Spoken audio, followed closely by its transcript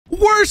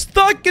we're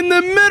stuck in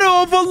the middle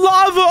of a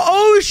lava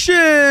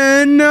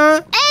ocean. And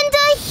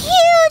a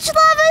huge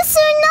lava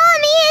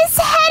tsunami is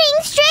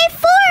heading straight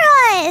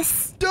for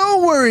us.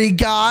 Don't worry,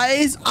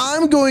 guys.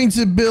 I'm going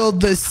to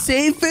build the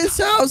safest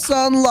house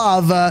on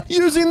lava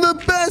using the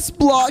best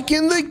block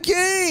in the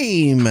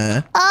game.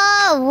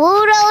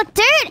 Wudo,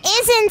 dirt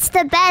isn't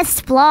the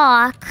best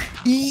block.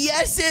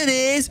 Yes, it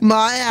is.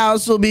 My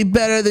house will be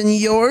better than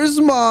yours,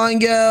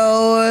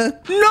 Mongo.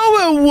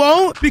 No, it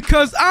won't,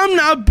 because I'm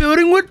not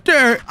building with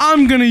dirt.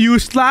 I'm gonna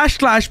use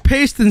 /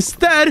 paste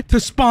instead to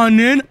spawn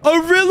in a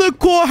really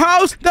cool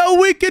house that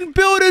we can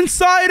build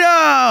inside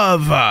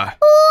of.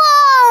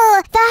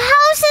 Whoa! The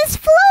house is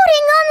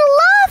floating on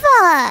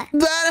lava.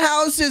 That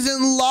house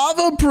isn't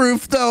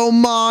lava-proof, though,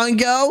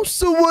 Mongo.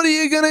 So what are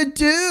you gonna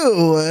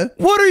do?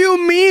 What do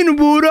you mean,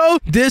 Wudo?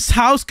 This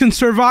house can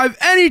survive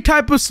any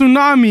type of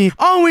tsunami.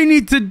 All we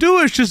need to do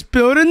is just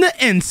build in the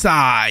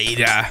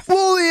inside.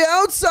 Well, the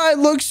outside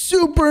looks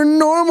super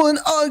normal and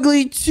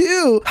ugly,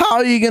 too. How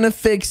are you gonna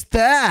fix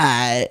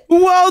that?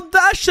 Well,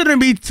 that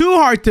shouldn't be too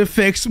hard to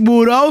fix,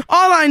 Wudo.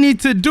 All I need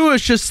to do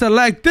is just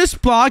select this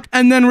block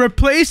and then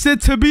replace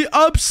it to be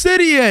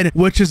obsidian,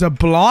 which is a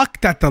block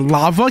that the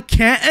lava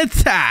can't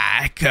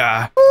attack.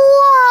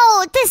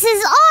 Whoa, this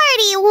is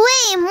already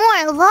way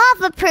more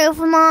lava-proof,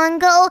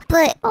 Mongo.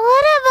 But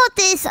what about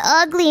this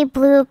ugly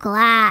blue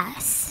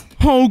glass?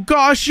 Oh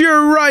gosh,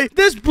 you're right.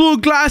 This blue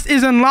glass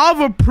isn't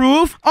lava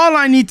proof. All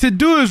I need to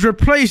do is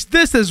replace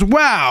this as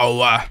well.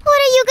 What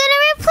are you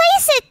gonna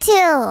replace it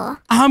to?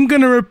 I'm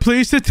gonna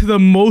replace it to the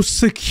most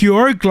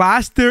secure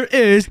glass there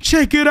is.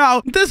 Check it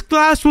out. This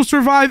glass will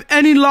survive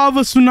any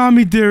lava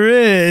tsunami there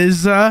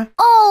is. Oh,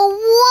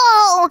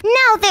 whoa.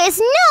 Now there's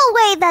no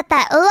way that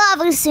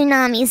lava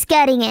tsunami is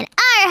getting in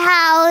our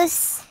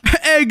house.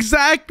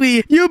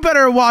 Exactly. You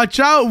better watch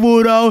out,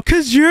 Wudo,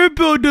 because your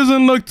build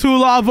doesn't look too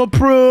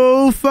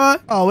lava-proof.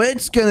 Oh,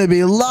 it's gonna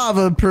be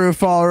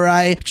lava-proof, all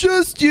right.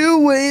 Just you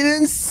wait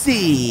and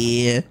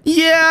see.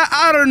 Yeah,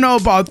 I don't know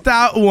about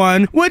that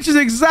one, which is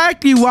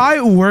exactly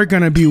why we're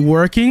gonna be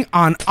working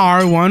on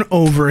our one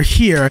over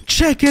here.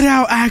 Check it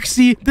out,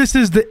 Axie. This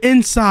is the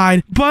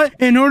inside, but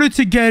in order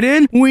to get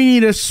in, we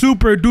need a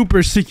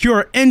super-duper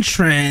secure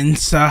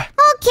entrance.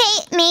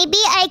 Okay, maybe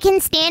I can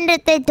stand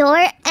at the door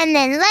and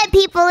then let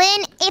people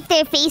in if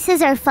their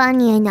faces are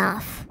funny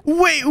enough.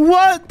 Wait,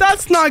 what?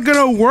 That's not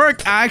gonna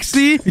work,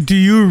 Axie. Do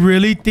you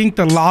really think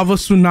the lava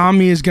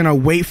tsunami is gonna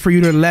wait for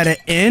you to let it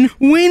in?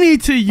 We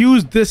need to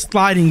use this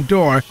sliding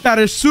door that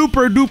is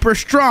super duper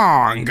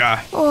strong.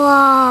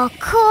 Whoa,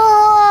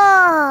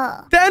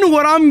 cool. Then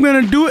what I'm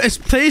gonna do is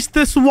place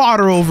this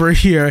water over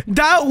here.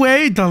 That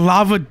way, the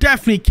lava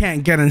definitely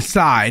can't get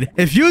inside.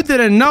 If you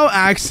didn't know,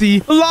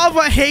 Axie,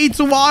 lava hates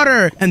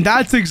water. And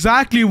that's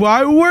exactly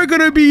why we're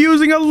gonna be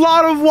using a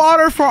lot of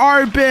water for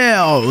our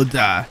build.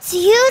 Do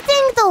you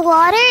think the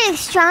water is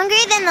stronger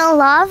than the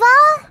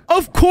lava?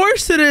 Of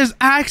course it is,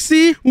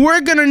 Axie.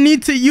 We're gonna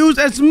need to use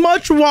as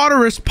much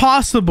water as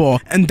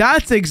possible. And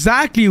that's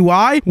exactly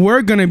why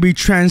we're gonna be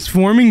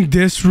transforming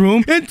this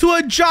room into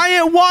a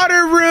giant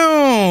water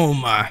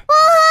room.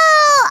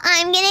 Whoa!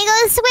 I'm gonna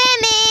go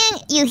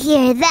swimming. You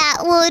hear that,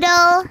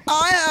 Wudo?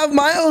 I have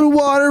my own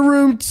water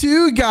room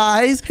too,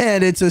 guys.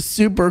 And it's a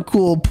super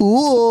cool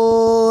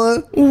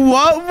pool.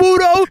 What,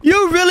 Wudo?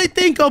 You really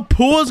think a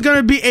pool is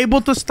gonna be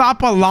able to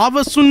stop a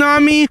lava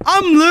tsunami?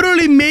 I'm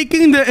literally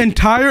making the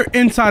entire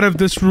inside of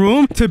this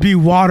room to be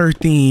water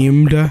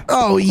themed.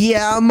 Oh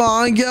yeah,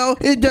 Mongo.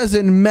 It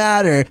doesn't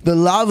matter. The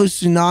lava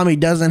tsunami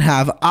doesn't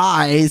have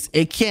eyes.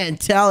 It can't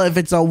tell if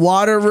it's a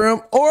water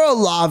room or a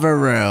lava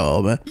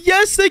room.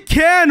 Yes, it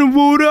can,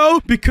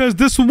 Wudo, because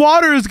this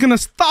water is gonna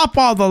stop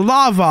all the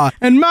lava.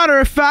 And matter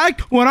of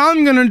fact, what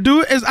I'm gonna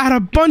do is add a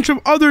bunch of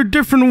other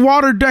different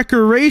water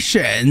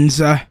decorations.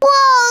 Whoa,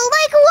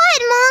 like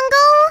what,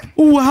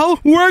 Mongo? Well,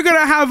 we're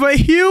gonna have a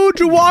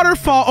huge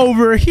waterfall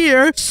over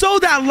here so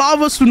that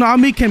lava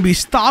tsunami can be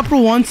stopped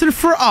once and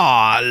for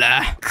all.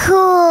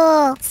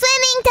 Cool.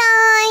 Swimming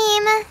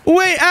time.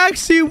 Wait,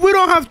 actually, we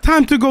don't have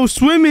time to go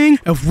swimming.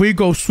 If we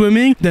go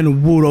swimming,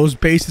 then Wudo's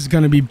base is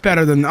gonna be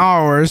better than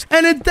ours.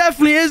 And it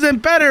definitely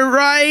isn't better,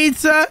 right?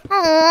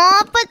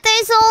 Aw, but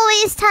there's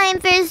always time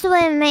for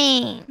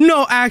swimming.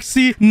 No,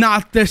 actually,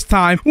 not this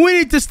time. We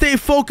need to stay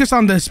focused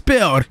on this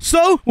build.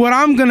 So, what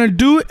I'm gonna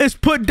do is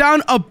put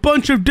down a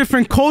bunch of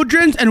different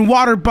cauldrons and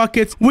water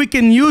buckets we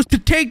can use to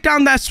take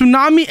down that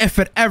tsunami if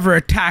it ever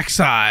attacks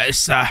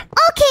us.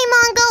 Okay,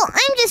 Mongo.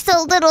 I'm just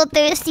a little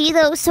thirsty,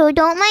 though, so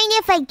don't mind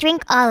if I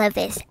drink all of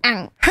this.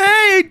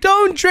 Hey,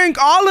 don't drink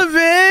all of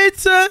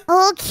it.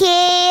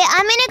 Okay,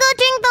 I'm gonna go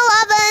drink the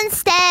lava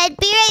instead.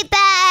 Be right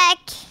back.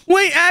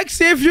 Wait,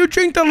 actually, if you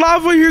drink the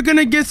lava, you're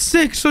gonna get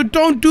sick. So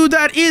don't do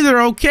that either,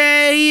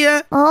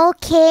 okay?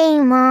 Okay,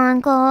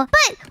 Mongo.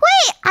 But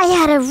wait, I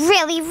had a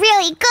really,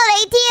 really good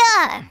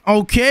idea.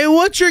 Okay,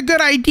 what's your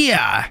good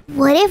idea?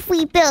 What if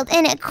we built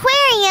an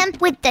aquarium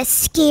with the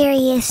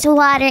scariest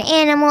water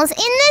animals in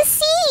the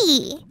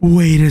sea?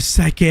 Wait a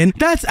second.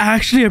 That's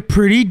actually a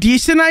pretty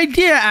decent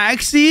idea,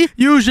 Axie.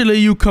 Usually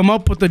you come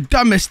up with the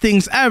dumbest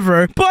things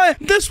ever, but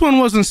this one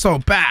wasn't so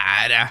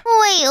bad.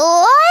 Wait,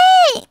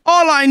 what?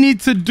 All I need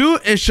to do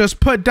is just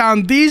put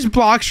down these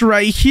blocks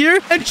right here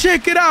and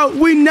check it out.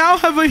 We now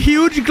have a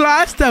huge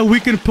glass that we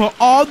can put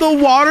all the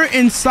water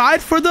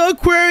inside for the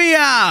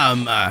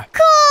aquarium.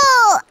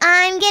 Cool!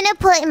 I'm gonna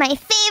put my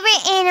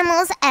favorite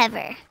animals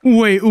ever.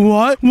 Wait,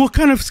 what? What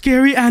kind of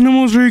scary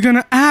animals are you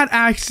gonna add,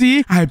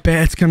 Axie? I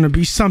bet it's gonna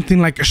be something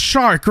like a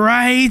shark,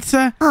 right?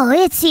 Oh,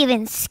 it's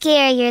even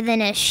scarier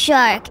than a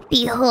shark.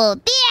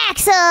 Behold, the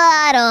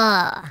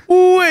axolotl!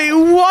 Wait,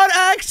 what,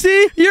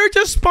 Axie? You're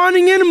just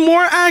spawning in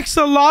more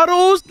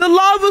axolotls? The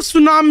lava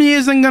tsunami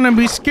isn't gonna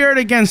be scared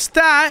against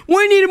that.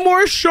 We need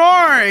more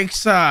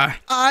sharks.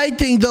 I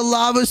think the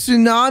lava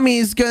tsunami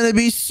is gonna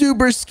be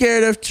super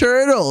scared of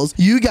turtles.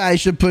 You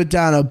guys should put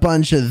down a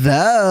bunch of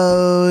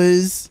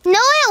those. No,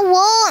 it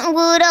won't,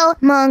 Wudo.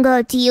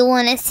 Mongo, do you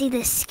want to see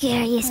the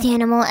scariest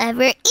animal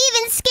ever?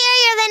 Even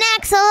scarier than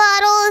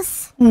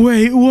axolotls?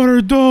 Wait, what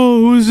are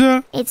those?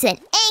 It's an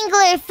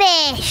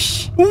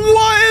anglerfish.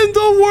 What in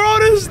the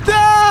world is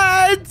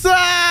that? It's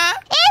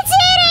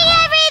eating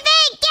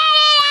everything! Get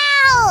it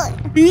out!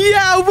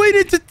 Yeah, we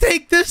need to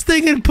take this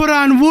thing and put it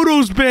on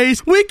Wudo's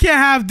base. We can't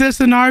have this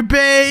in our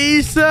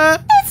base.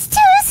 It's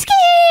too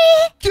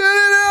scary. Get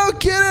it out!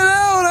 Get it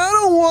out! I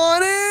don't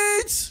want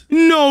it!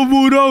 No,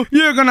 Wudo,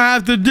 you're gonna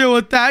have to deal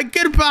with that.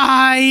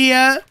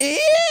 Goodbye. Ew!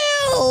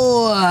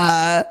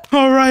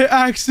 All right,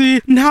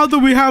 Axie. Now that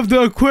we have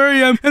the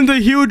aquarium and the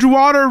huge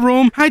water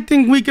room, I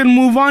think we can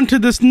move on to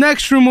this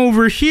next room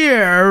over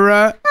here.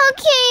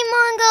 Okay,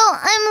 Mongo,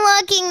 I'm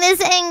locking this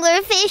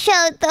anglerfish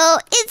out, though.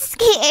 It's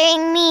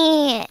scaring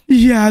me.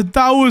 Yeah,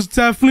 that was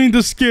definitely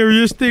the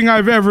scariest thing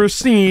I've ever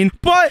seen.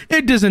 But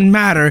it doesn't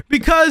matter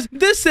because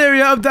this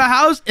area of the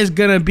house is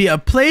gonna be a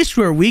place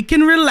where we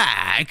can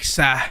relax.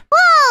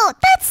 Whoa,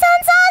 that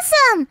sounds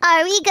awesome.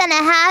 Are we gonna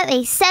have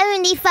a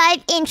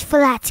 75-inch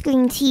flat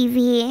screen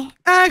TV?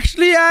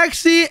 Actually,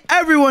 Axie,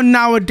 everyone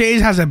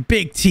nowadays has a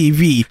big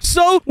TV.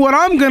 So what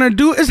I'm gonna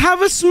do is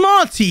have a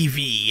small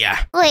TV.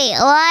 Wait,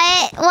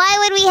 what? Why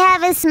would we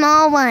have a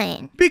small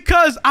one?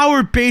 Because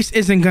our base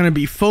isn't gonna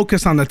be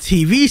focused on the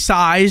TV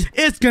size.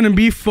 It's gonna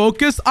be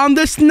focused on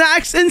the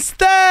snacks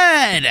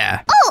instead.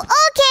 Oh,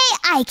 okay,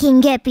 I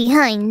can get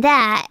behind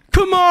that.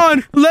 Come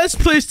on, let's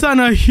place down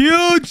a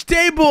huge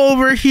table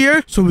over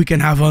here so we can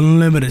have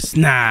unlimited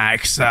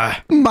snacks.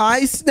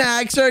 My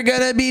snacks are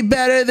gonna be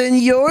better than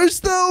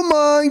yours though,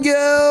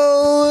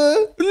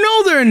 Mongo.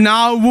 No, they're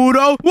not,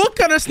 Wudo. What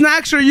kind of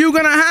snacks are you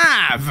gonna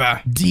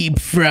have? Deep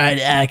fried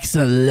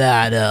axolotls.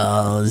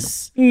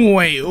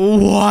 Wait,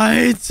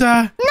 what?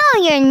 No,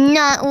 you're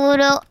not,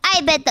 Wudo. I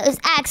bet those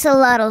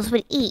axolotls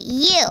would eat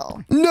you.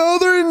 No,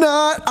 they're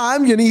not.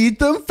 I'm gonna eat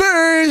them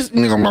first.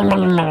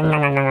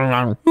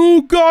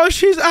 Oh gosh,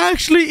 he's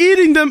actually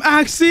eating them,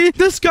 Axie.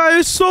 This guy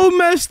is so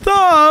messed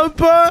up.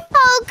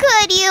 How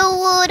could you,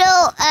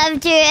 Wudo,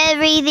 after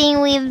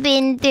everything we've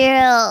been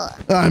through?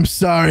 I'm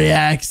sorry,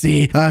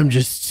 Axie. I'm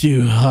just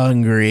too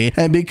hungry.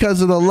 And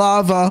because of the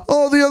lava,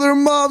 all the other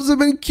mobs have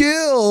been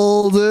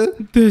killed.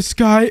 This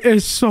guy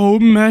is so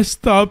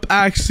messed up,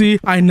 Axie.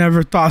 I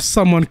never thought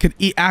someone could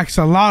eat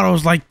axolotls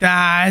like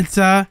that.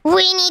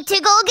 We need to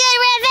go get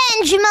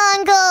revenge,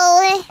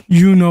 Mongo.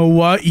 You know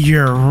what?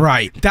 You're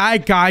right.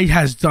 That guy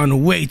has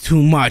done way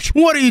too much.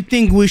 What do you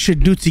think we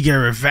should do to get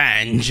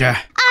revenge?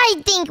 I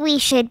think we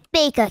should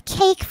bake a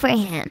cake for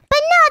him.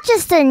 But not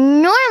just a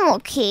normal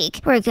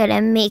cake. We're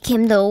gonna make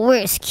him the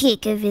worst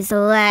cake of his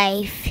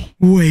life.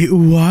 Wait,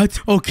 what?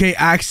 Okay,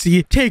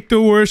 Axie, take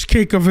the worst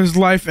cake of his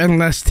life and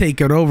let's take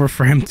it over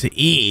for him to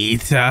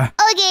eat.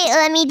 Okay,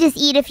 let me just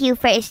eat a few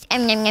first.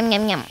 Yum, yum,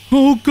 yum, yum.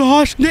 Oh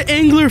gosh, the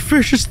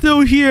anglerfish is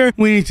still here.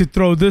 We need to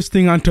throw this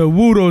thing onto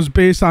Wudo's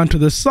base onto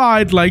the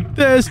side like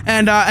this.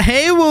 And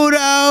hey,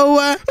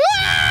 Wudo.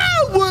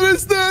 What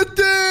is that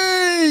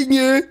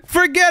thing?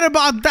 Forget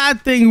about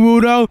that thing,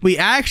 Wudo. We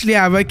actually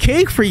have a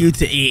cake for you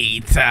to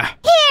eat.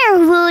 Here,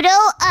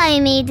 Wudo, I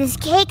made this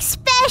cake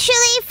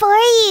specially for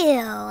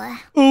you.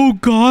 Oh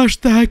gosh,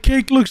 that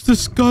cake looks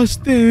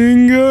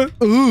disgusting.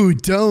 Ooh,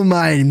 don't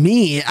mind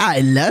me. I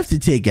love to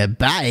take a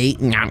bite.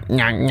 What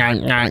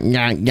happened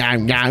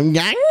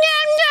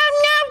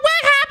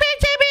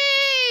to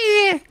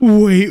me?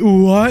 Wait,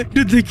 what?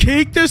 Did the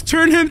cake just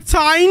turn him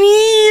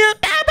tiny?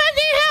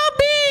 Somebody help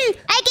me!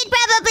 I could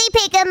probably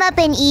pick him up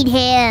and eat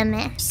him.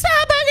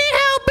 Somebody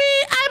help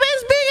me! I'm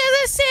as big as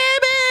a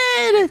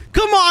salmon!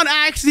 Come on,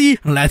 Axie.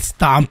 Let's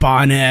stomp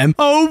on him.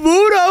 Oh,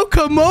 Wudo,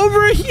 come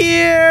over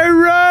here.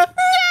 No!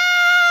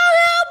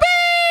 Help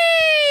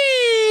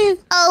me!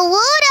 Oh,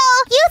 Wudo,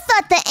 you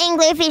thought the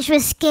anglerfish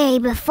was scary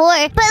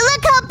before, but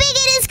look how big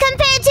it is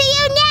compared to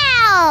you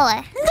now.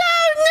 No,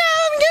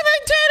 I'm gonna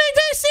turn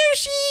into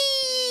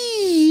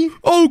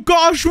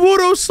gosh,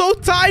 Wudo's so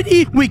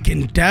tiny. We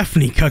can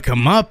definitely cook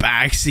him up,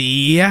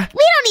 Axie. We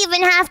don't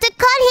even have to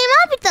cut him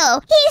up,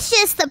 though. He's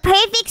just the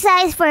perfect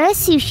size for a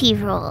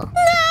sushi roll.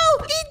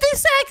 No, eat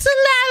this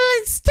axolotl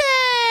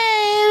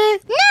instead.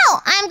 No,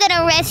 I'm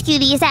gonna rescue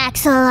these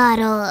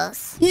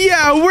axolotls.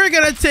 Yeah, we're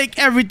gonna take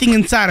everything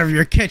inside of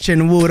your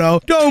kitchen,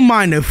 Wudo. Don't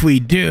mind if we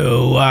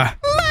do.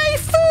 My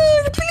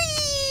food,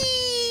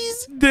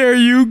 please. There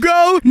you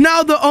go.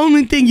 Now the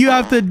only thing you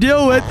have to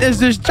deal with is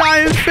this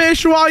giant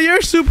fish while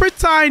you're super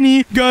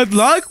tiny. Good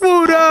luck,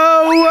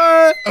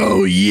 Wudo.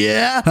 Oh,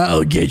 yeah?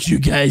 I'll get you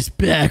guys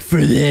back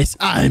for this.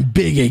 I'm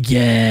big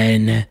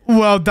again.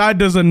 Well, that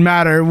doesn't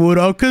matter,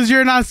 Wudo, because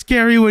you're not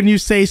scary when you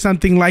say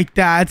something like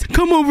that.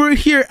 Come over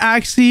here,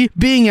 Axie.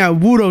 Being at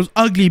Wudo's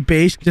ugly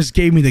base just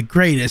gave me the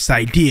greatest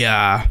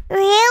idea.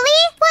 Really?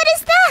 What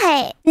is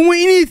that?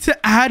 We need to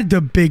add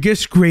the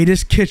biggest,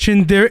 greatest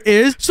kitchen there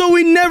is so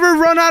we never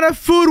run out of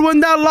food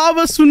when that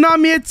lava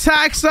tsunami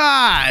attacks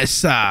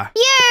us. You're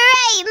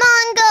right,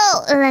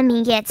 Mongo. Let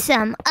me get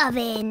some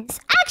ovens.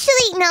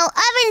 Actually, no,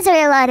 ovens are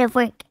a lot of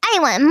work. I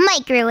want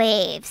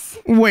microwaves.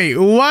 Wait,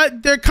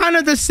 what? They're kind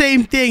of the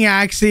same thing,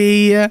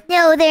 Axie.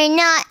 No, they're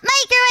not.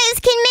 Microwaves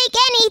can make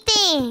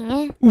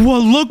anything.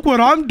 Well, look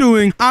what I'm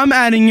doing. I'm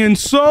adding in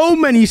so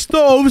many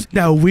stoves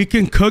that we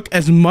can cook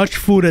as much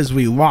food as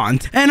we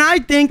want. And I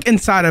think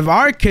inside of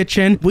our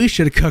kitchen, we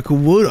should cook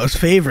Wudo's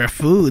favorite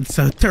food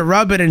so to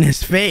rub it in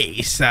his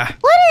face. What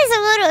is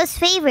Wudo's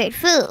favorite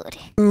food?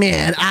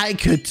 Man, I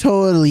could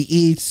totally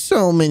eat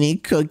so many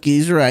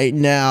cookies right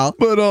now,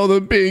 but all the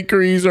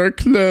bakeries are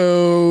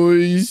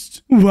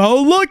closed.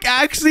 Well, look,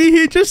 Axie,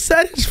 he just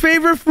said his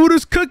favorite food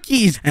is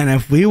cookies. And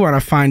if we want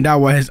to find out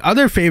what his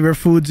other favorite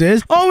foods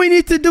is, all we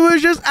need to do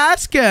is just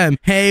ask him.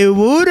 Hey,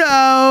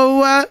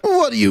 Wudo.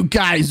 What do you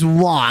guys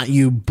want,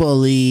 you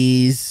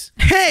bullies?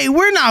 Hey,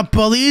 we're not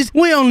bullies.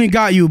 We only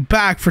got you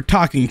back for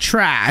talking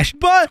trash.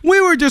 But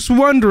we were just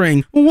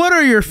wondering, what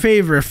are your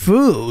favorite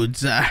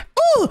foods?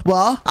 Oh,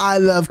 well, I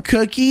love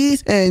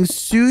cookies and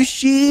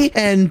sushi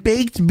and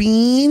baked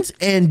beans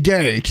and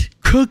dirt.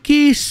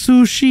 Cookies,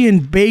 sushi,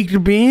 and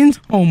baked beans?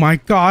 Oh my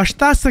gosh,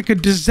 that's like a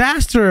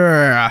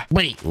disaster.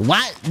 Wait,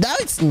 what? No,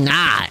 it's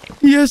not.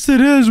 Yes,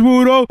 it is,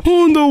 Wudo.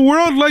 Who in the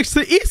world likes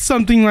to eat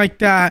something like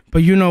that?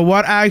 But you know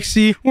what,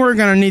 Axie? We're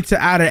gonna need to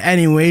add it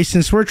anyway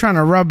since we're trying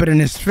to rub it in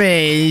his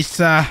face.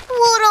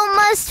 Wudo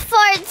must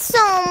fart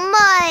so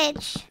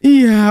much.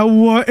 Yeah,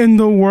 what in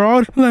the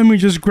world? Let me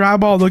just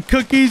grab all the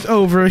cookies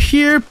over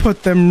here,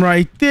 put them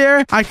right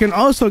there. I can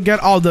also get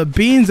all the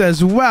beans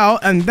as well.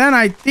 And then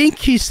I think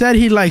he said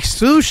he likes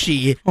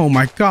sushi. Oh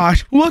my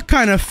gosh, what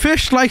kind of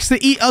fish likes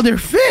to eat other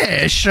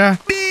fish?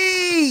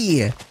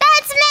 Me!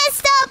 That's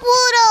messed up,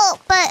 Wudo.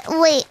 But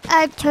wait,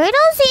 are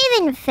turtles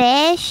even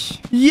fish?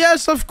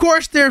 Yes, of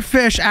course they're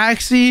fish,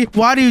 Axie.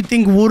 Why do you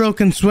think Wudo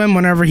can swim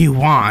whenever he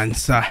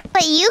wants?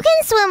 But you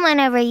can swim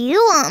whenever you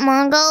want,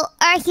 Mongo.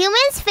 Are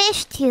humans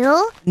fish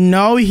too?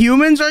 No,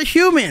 humans are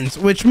humans,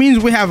 which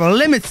means we have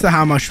limits to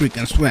how much we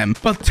can swim.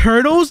 But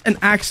turtles and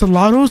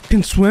axolotls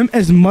can swim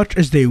as much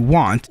as they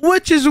want,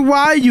 which is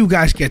why you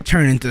guys get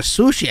turned into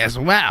sushi as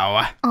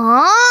well.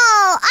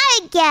 Oh, I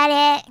get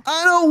it.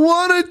 I don't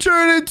want to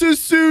turn into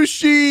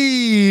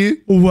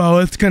sushi. Well,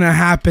 it's gonna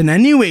happen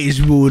anyways,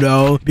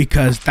 Wudo,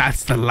 because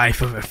that's the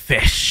life of a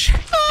fish.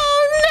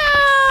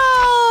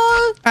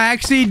 Oh, no!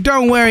 Axie,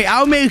 don't worry.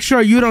 I'll make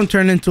sure you don't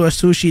turn into a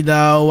sushi,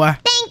 though.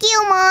 Thank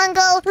you,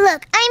 Mongo.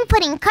 Look, I'm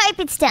putting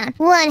carpets down.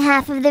 One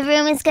half of the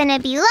room is gonna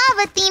be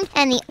lava themed,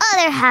 and the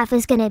other half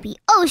is gonna be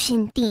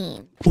ocean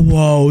themed.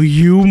 Whoa,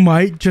 you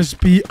might just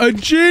be a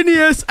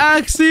genius,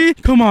 Axie.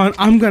 Come on,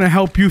 I'm gonna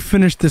help you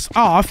finish this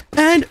off.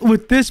 And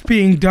with this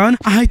being done,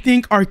 I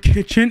think our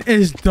kitchen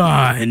is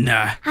done.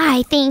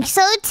 I think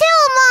so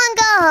too,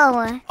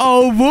 Mongo.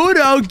 Oh,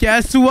 Wudo,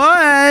 guess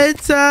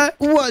what?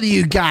 What do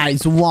you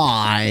guys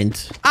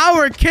want?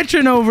 Our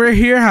kitchen over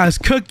here has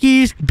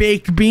cookies,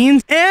 baked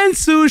beans, and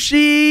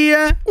sushi.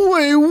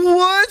 Wait,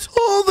 what?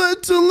 All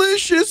that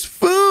delicious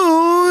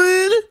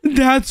food?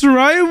 That's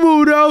right,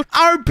 Wudo.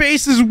 Our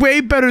base is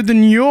way better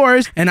than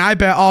yours, and I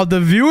bet all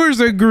the viewers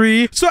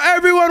agree. So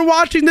everyone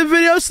watching the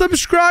video,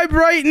 subscribe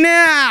right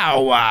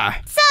now.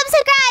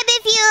 Subscribe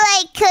if you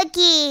like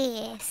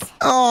cookies.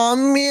 Oh,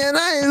 man,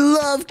 I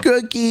love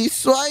cookies,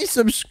 so I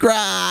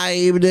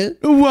subscribed.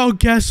 Well,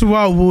 guess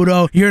what,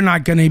 Wudo? You're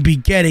not gonna be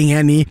getting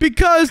any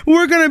because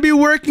we're gonna be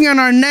working on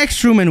our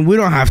next room, and we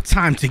don't have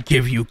time to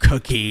give you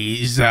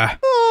cookies.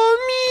 Oh,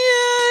 man.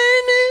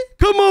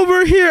 Come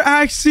over here,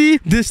 Axie.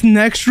 This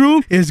next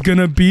room is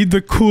gonna be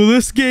the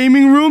coolest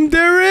gaming room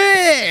there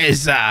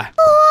is. Oh,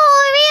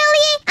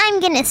 really? I'm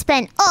gonna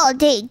spend all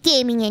day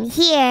gaming in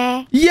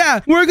here.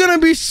 Yeah, we're gonna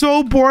be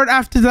so bored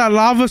after that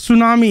lava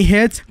tsunami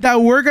hits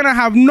that we're gonna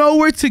have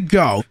nowhere to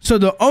go. So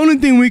the only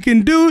thing we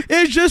can do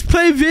is just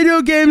play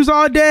video games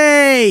all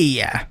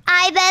day.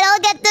 I bet I'll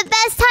get the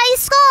best high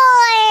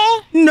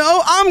score.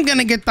 No, I'm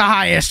gonna get the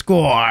highest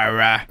score.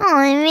 Oh,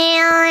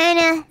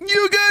 man.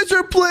 You guys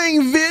are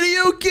playing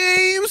video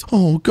games?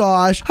 Oh,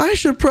 gosh. I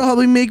should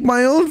probably make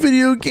my own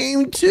video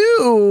game,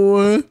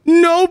 too.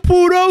 No,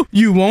 Wudo,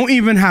 you won't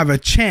even have a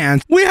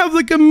chance. We have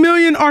like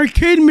 1,000,000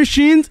 arcade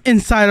machines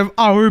inside of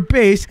our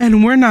base,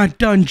 and we're not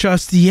done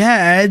just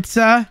yet.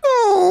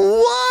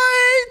 Oh,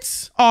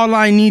 what? All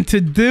I need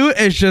to do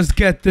is just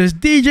get this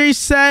DJ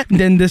set,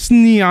 then this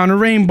neon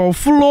rainbow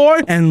floor,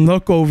 and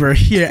look over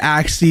here,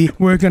 Axie.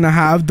 We're gonna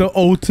have the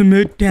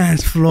ultimate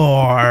dance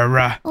floor.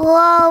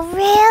 Whoa,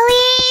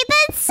 really?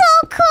 That's so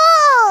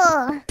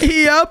cool.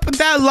 Yep,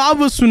 that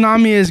lava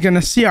tsunami is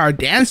gonna see our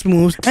dance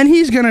moves, and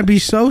he's gonna be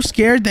so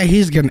scared that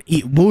he's gonna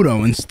eat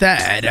Wudo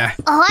instead.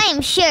 Oh,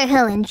 I'm sure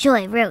he'll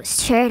enjoy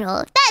roast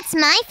turtle. That's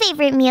my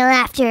favorite meal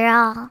after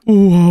all.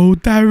 Whoa,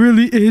 that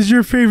really is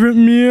your favorite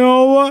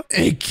meal?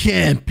 It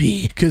can't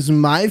be, because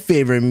my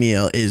favorite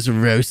meal is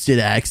roasted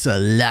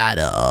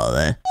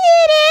axolotl. It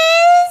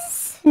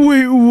is?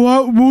 Wait,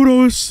 what?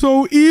 Wudo is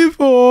so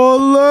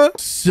evil.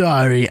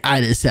 Sorry,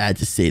 I just had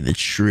to say the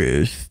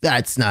truth.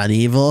 That's not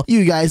evil.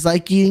 You guys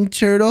like eating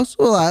turtles?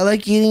 Well, I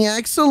like eating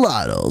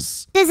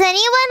axolotls. Does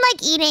anyone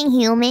like eating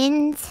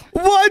humans?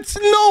 What?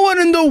 No one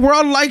in the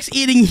world likes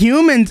eating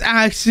humans,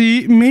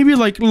 actually. Maybe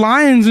like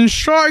lions and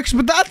sharks,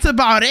 but that's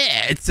about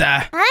it.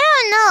 I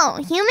don't know.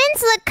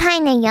 Humans look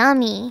kind of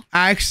yummy.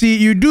 Actually,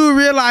 you do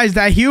realize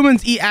that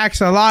humans eat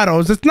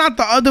axolotls. It's not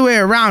the other way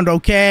around,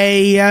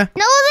 okay? No,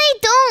 they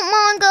don't,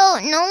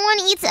 Mongo. No one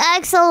eats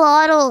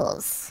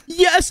axolotls.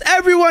 Yes,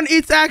 everyone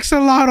eats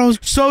axolotls.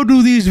 So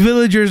do these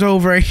villagers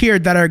over here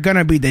that are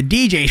gonna be the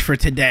DJs for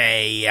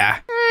today.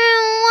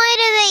 Why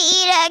do they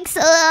eat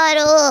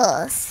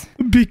axolotls?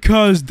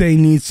 Because they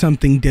need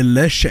something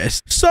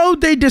delicious. So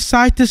they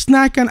decide to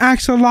snack on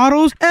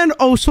axolotls and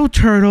also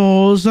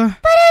turtles. But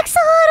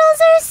axolotls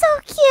are so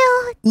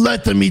cute.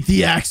 Let them eat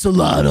the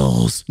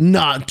axolotls,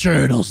 not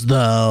turtles,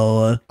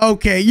 though.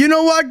 Okay, you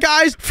know what,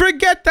 guys?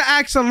 Forget the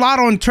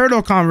axolotl and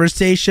turtle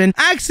conversation.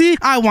 Actually,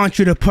 I want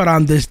you to put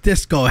on this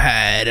disco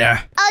head.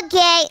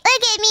 Okay,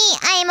 look at me.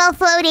 I'm a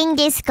floating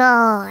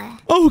disco.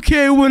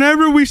 Okay,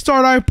 whenever we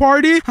start our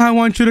party, I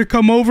want you to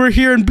come over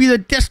here and be the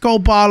disco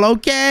ball,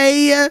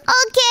 okay?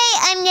 Okay,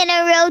 I'm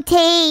gonna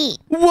rotate.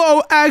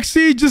 Whoa,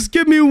 actually, just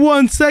give me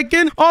 1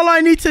 second. All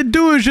I need to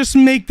do is just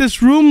make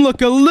this room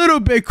look a little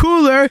bit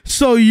cooler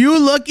so you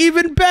look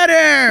even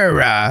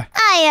better.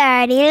 I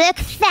already look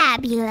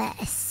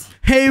fabulous.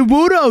 Hey,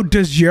 Wudo,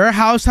 does your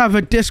house have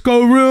a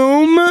disco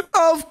room?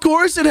 Of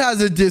course it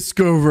has a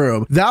disco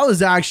room. That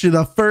was actually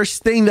the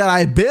first thing that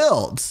I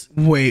built.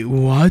 Wait,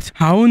 what?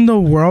 How in the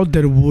world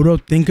did Wudo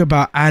think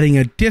about adding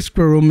a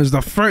disco room as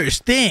the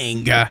first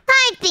thing? I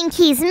think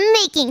he's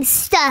making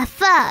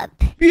stuff up.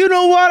 You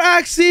know what,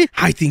 Axie?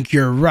 I think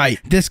you're right.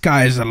 This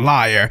guy is a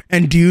liar.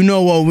 And do you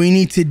know what we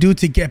need to do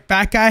to get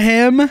back at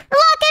him? Lock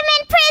him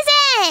in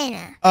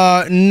prison!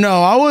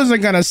 No, I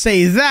wasn't gonna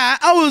say that.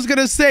 I was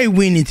gonna say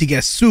we need to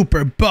get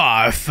super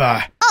buff.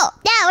 Oh,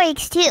 that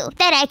works too.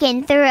 Then I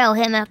can throw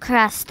him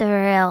across the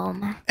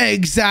room.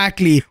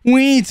 Exactly.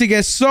 We need to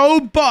get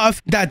so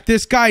buff that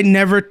this guy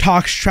never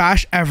talks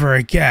trash ever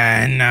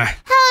again. How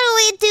do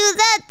we do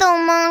that though,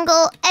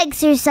 Mongo?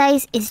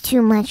 Exercise is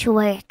too much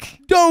work.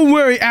 Don't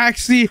worry,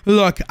 Axie.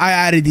 Look, I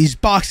added these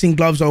boxing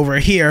gloves over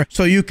here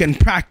so you can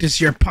practice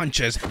your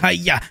punches.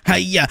 Hiya,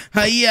 hiya,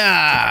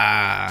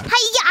 hiya.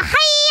 Hiya,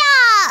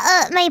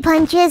 hiya! My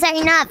punches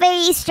are not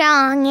very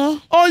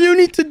strong. All you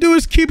need to do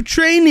is keep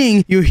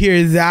training. You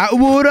hear that,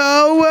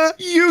 Wudo?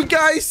 You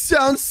guys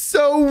sound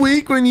so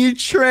weak when you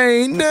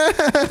train.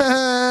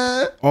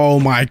 Oh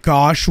my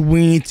gosh,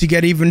 we need to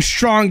get even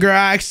stronger,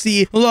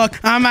 Axie. Look,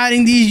 I'm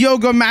adding these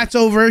yoga mats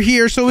over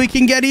here so we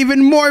can get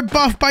even more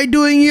buff by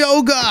doing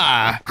yoga.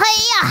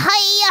 Hiya,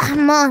 hiya!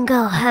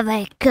 Mongo, have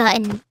I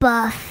gotten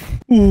buff?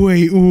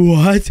 Wait,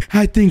 what?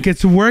 I think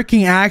it's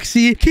working,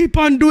 Axie. Keep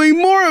on doing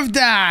more of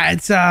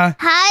that. Hiya,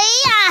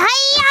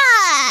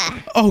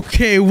 hiya!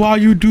 Okay, while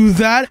you do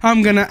that,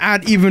 I'm gonna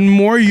add even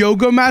more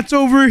yoga mats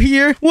over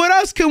here. What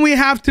else can we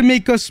have to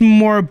make us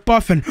more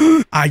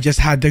buffing? I just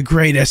had the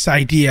greatest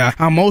idea.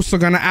 I'm also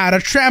gonna add a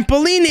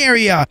trampoline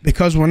area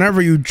because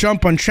whenever you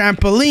jump on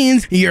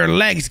trampolines, your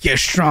legs get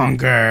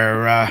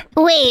stronger.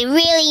 Wait,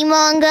 really,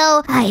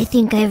 Mongo? I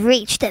think I've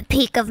reached the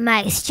peak of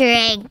my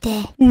strength.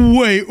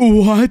 Wait,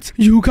 what?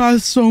 You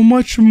got so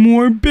much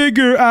more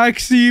bigger,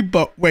 Axie.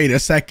 But wait a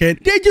second.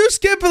 Did you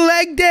skip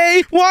leg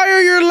day? Why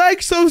are your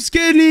legs so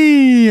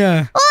skinny?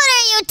 What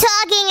are you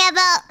talking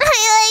about? My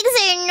legs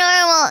are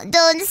normal.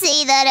 Don't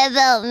say that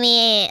about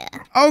me.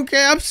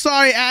 Okay, I'm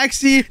sorry,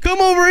 Axie. Come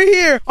over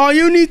here. All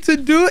you need to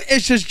do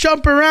is just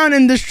jump around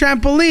in this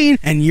trampoline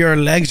and your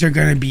legs are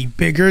gonna be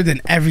bigger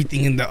than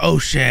everything in the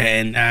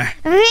ocean.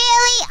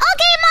 Really?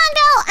 Okay,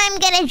 Mongo. I'm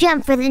gonna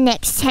jump for the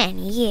next 10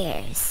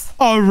 years.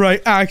 All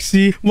right,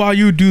 Axie, while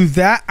you do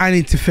that, I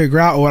need to figure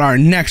out what our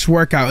next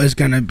workout is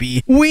gonna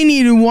be. We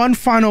need one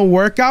final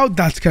workout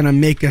that's gonna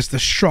make us the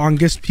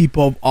strongest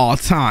people of all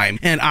time.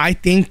 And I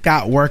think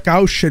that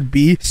workout should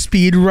be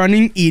speed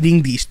running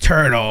eating these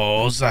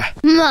turtles.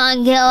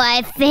 Mongo,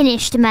 I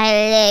finished my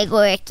leg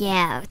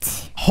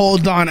workout.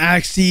 Hold on,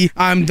 Axie.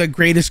 I'm the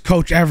greatest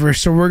coach ever,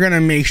 so we're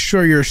gonna make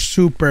sure you're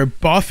super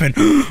buff and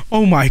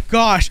oh my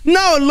gosh.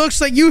 Now it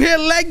looks like you hit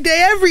leg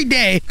day every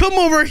day. Come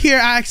over here,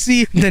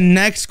 Axie. The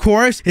next course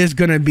is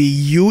gonna be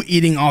you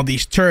eating all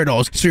these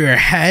turtles, so your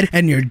head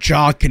and your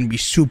jaw can be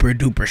super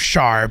duper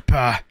sharp.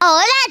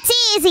 Oh,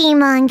 that's easy,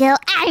 Mongo.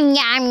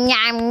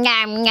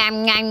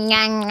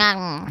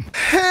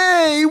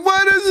 Hey,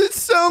 why does it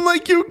sound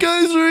like you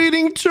guys are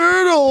eating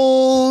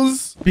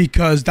turtles?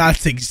 Because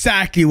that's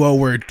exactly what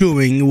we're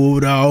doing,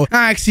 Wudo.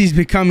 Axie's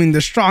becoming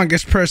the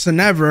strongest person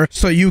ever,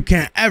 so you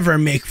can't ever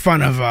make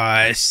fun of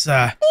us.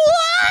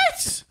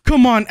 What?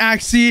 Come on,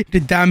 Axie.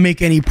 Did that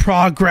make any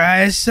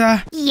progress?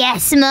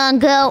 Yes,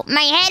 Mongo.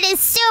 My head is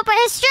super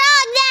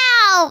strong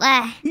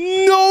now.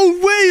 No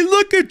way.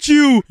 Look at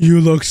you. You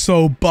look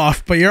so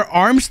buff, but your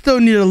arms still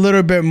need a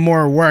little bit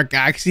more work,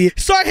 Axie.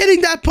 Start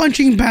hitting that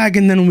punching bag,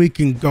 and then we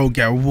can go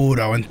get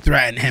Wudo and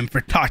threaten him for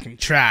talking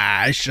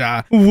trash.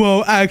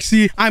 Whoa,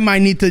 Axie. I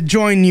might need to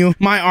join you.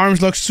 My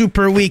arms look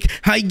super weak.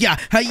 Hiya,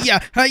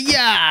 hiya,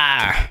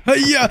 hiya.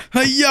 Hiya,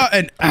 hiya.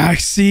 And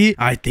Axie,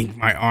 I think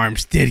my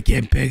arms did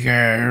get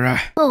bigger.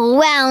 Oh,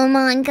 well,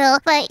 Mongo,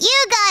 but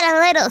you got a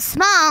little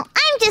small.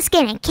 I'm just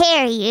gonna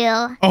carry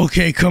you.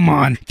 Okay, come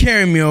on.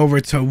 Carry me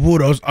over to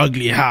Wudo's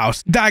ugly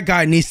house. That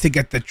guy needs to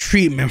get the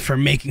treatment for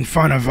making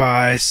fun of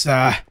us.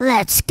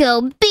 Let's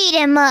go beat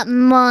him up,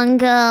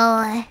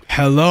 Mongo.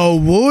 Hello,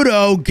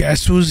 Wudo.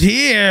 Guess who's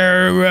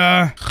here?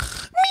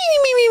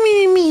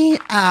 Me.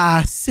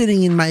 Ah,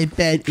 sitting in my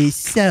bed is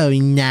so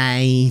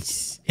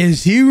nice.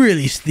 Is he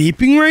really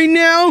sleeping right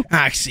now?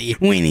 Axie,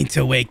 we need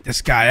to wake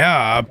this guy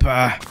up.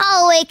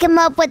 I'll wake him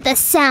up with the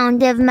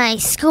sound of my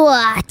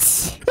squat.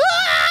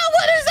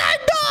 What is that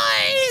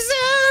noise?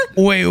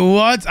 Wait,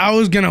 what? I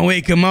was gonna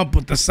wake him up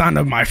with the sound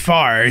of my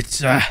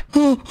farts.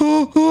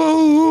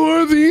 Who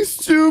are these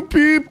two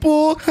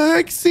people?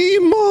 Axie,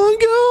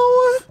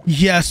 Mongo?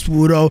 Yes,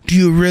 Wudo. Do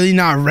you really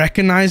not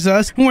recognize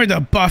us? We're the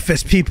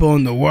buffest people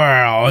in the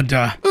world.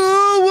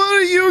 What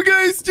are you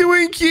guys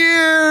doing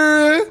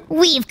here?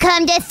 We've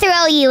come to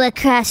throw you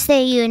across the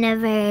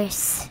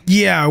universe.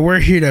 Yeah, we're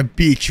here to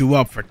beat you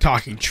up for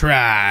talking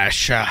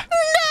trash. No,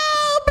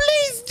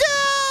 please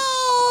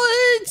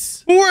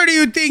don't! Where do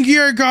you think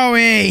you're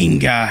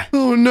going?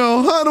 Oh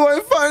no, how do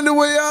I find a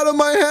way out of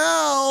my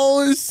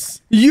house?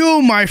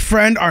 You, my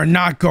friend, are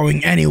not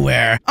going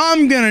anywhere.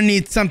 I'm gonna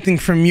need something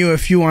from you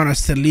if you want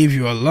us to leave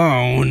you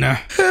alone.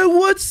 Hey,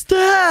 what's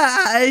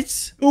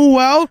that?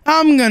 Well,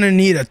 I'm gonna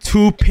need a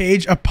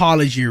 2-page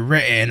apology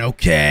written,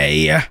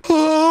 okay?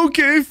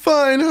 Okay,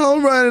 fine. I'll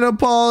write an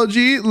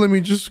apology. Let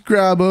me just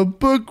grab a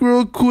book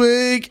real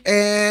quick,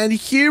 and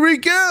here we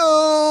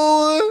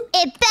go.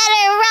 It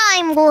better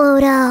rhyme,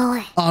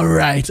 Wudo. All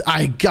right,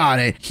 I got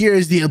it.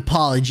 Here's the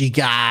apology,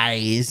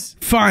 guys.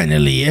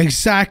 Finally,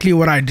 exactly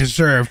what I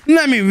deserve.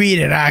 Let me read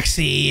it,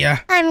 Axie.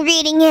 I'm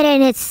reading it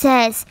and it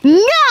says,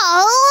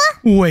 no!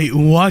 Wait,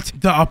 what?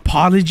 The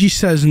apology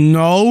says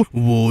no?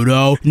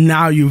 Wudo,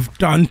 now you've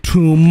done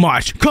too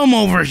much. Come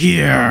over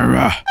here.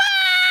 I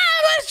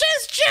was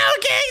just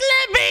joking.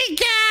 Let me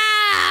go.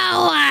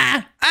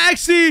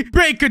 Axie,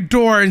 break a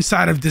door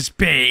inside of this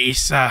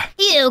base.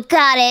 You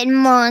got it,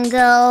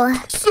 Mongo.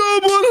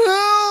 Someone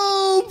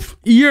help!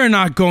 You're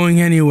not going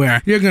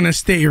anywhere. You're gonna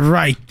stay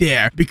right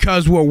there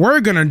because what we're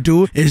gonna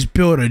do is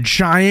build a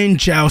giant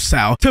jail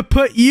cell to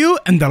put you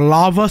and the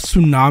lava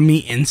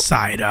tsunami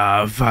inside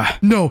of.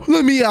 No,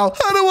 let me out.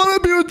 I don't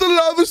want to be with the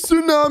lava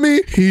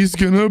tsunami. He's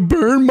gonna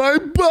burn my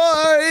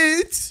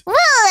butt.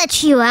 We'll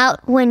let you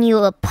out when you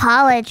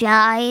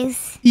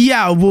apologize.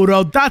 Yeah,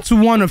 Wudo, that's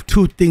one of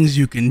two things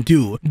you can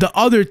do. The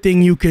other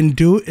thing you can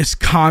do is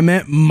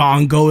comment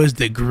Mongo is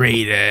the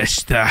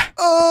greatest. I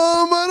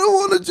don't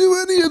want to do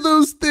any of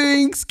those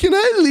things. Can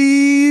I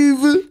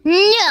leave?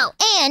 No,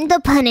 and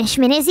the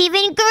punishment is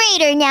even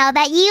greater now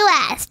that you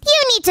asked.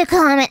 You need to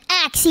comment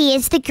Axie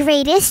is the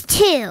greatest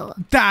too.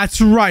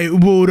 That's right,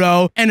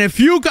 Wudo. And if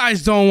you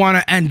guys don't want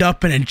to end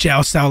up in a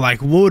jail cell like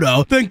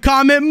Wudo, then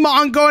comment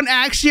Mongo and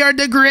Axie are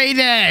the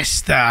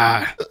greatest.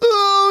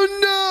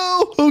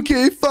 Oh no.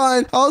 Okay,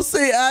 fine. I'll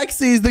say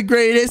Axie is the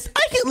greatest.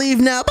 I can leave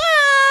now. Bye.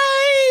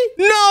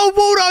 No,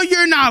 Wudo,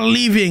 you're not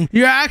leaving.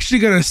 You're actually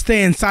gonna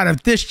stay inside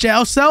of this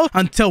jail cell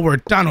until we're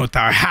done with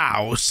our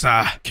house.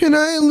 Can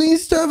I at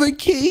least have a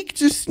cake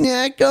to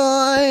snack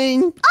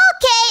on?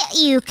 Okay,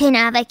 you can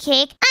have a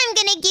cake. I'm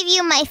gonna give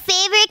you my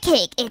favorite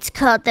cake. It's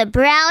called the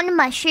brown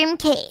mushroom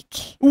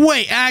cake.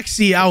 Wait,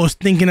 Axie, I was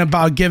thinking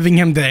about giving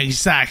him the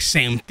exact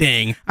same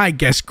thing. I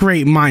guess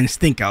great minds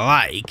think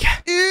alike.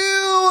 Ew,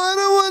 I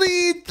don't want to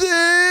eat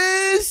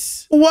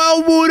this.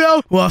 Well,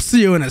 Wudo, we'll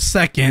see you in a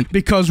second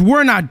because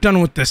we're not done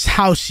with this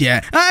house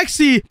yet.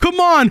 Actually, come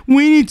on.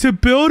 We need to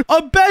build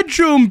a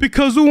bedroom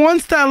because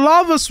once that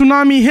lava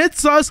tsunami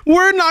hits us,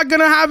 we're not going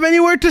to have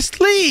anywhere to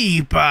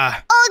sleep.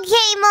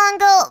 Okay,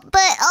 Mongo,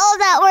 but all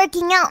that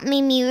working out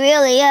made me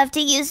really have to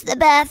use the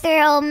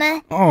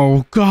bathroom.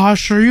 Oh,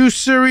 gosh, are you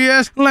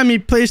serious? Let me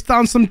place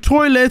down some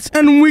toilets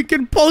and we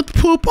can both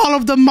poop all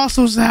of the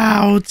muscles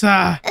out.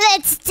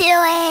 Let's do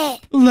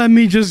it. Let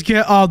me just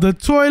get all the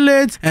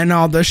toilets and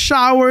all the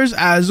showers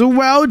as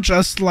well,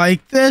 just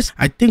like this.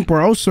 I think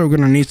we're also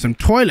going to need some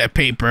toilet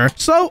paper.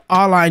 So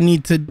all I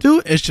need to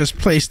do is just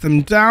place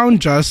them down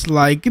just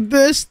like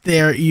this.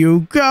 There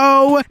you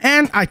go.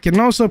 And I can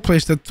also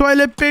place the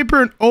toilet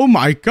paper. And oh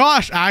my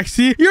gosh,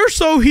 Axie, you're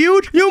so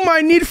huge. You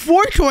might need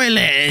 4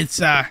 toilets.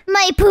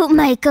 My poop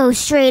might go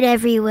straight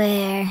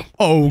everywhere.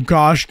 Oh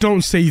gosh,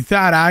 don't say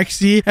that,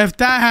 Axie. If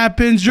that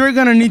happens, you're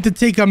gonna need to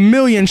take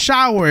 1,000,000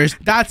 showers.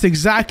 That's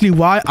exactly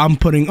why I'm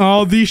putting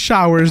all these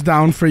showers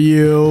down for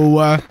you.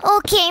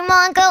 Okay,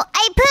 Mongo,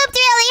 I pooped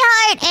really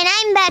hard and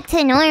I'm back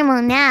to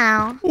normal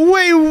now.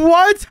 Wait,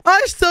 what?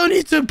 I still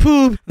need to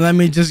poop. Let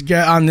me just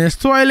get on this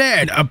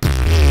toilet.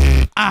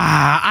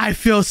 I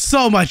feel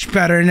so much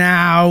better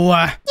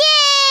now.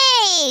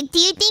 Yay! Do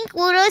you think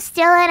Wudo's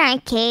still in our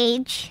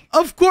cage?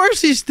 Of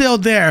course he's still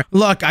there.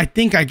 Look, I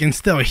think I can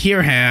still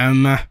hear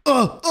him.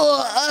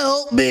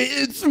 Help me.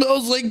 It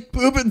smells like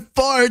poop and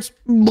farts.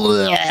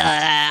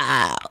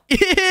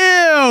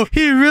 Ew!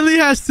 He really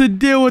has to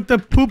deal with the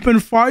poop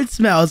and fart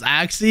smells,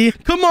 Axie.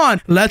 Come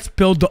on, let's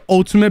build the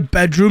ultimate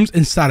bedrooms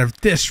inside of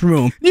this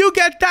room. You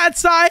get that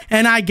side,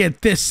 and I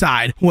get this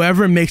side.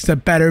 Whoever makes a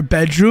better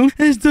bedroom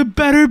is the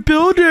better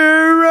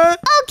builder.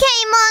 Okay,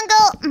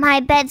 Mongo, my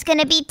bed's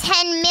gonna be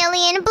 10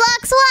 million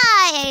blocks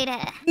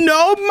wide.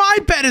 No, my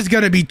bed is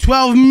gonna be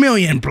 12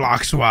 million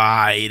blocks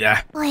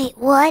wide. Wait,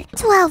 what?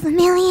 12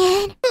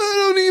 million? I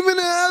don't even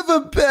have a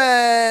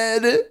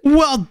bed.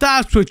 Well,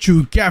 that's what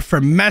you get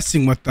for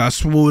messing with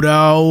us,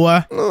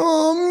 Wudo.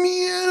 Oh,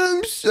 man,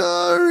 I'm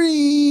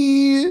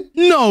sorry.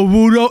 No,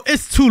 Wudo,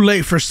 it's too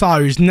late for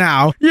sorries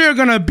now. You're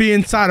gonna be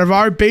inside of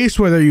our base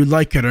whether you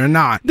like it or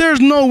not. There's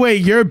no way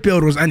your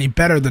build was any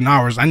better than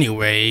ours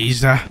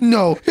anyways.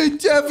 No,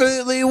 it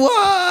definitely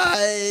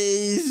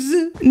was.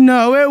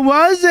 No, it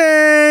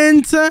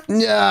wasn't.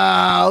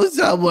 No,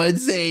 someone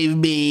save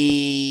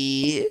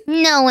me.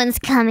 No one's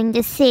coming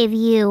to save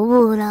you,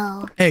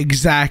 Wudo.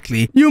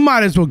 Exactly. You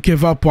might as well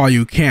give up while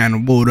you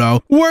can,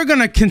 Wudo. We're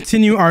gonna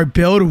continue our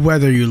build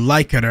whether you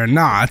like it or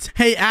not.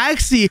 Hey,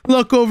 Axie,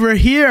 look over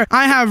here.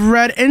 I have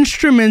red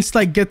instruments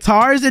like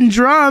guitars and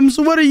drums.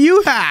 What do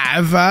you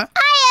have? I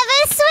have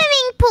a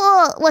swimming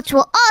pool, which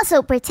will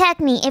also protect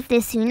me if the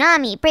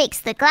tsunami breaks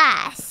the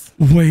glass.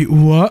 Wait,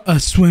 what? A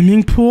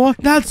swimming pool?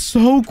 That's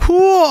so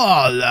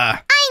cool. I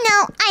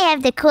know, I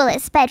have the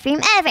coolest bedroom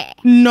ever.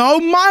 No,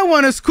 my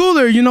one is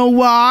cooler. You know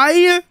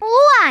why?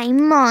 Why,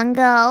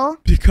 Mongo?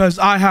 Because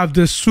I have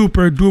this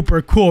super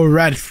duper cool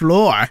red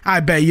floor. I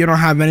bet you don't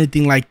have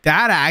anything like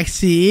that,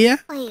 Axie.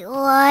 Wait,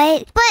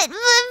 what? But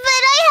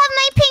I have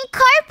my pink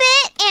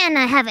carpet and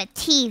I have a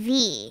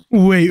TV.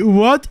 Wait,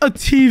 what? A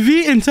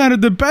TV inside of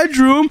the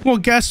bedroom? Well,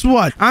 guess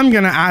what? I'm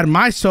gonna add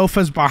my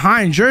sofas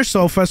behind your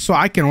sofa so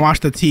I can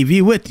watch the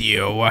TV with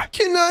you.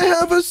 Can I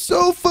have a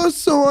sofa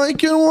so I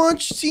can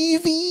watch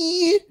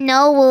TV?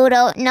 No,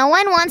 Wudo. No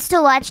one wants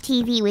to watch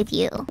TV with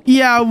you.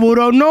 Yeah,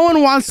 Wudo, no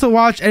one wants to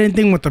watch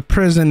anything with a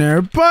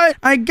prisoner, but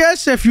I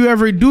guess if you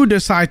ever do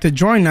decide to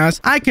join us,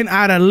 I can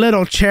add a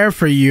little chair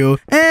for you,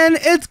 and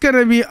it's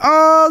gonna be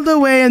all the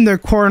way in the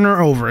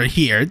corner over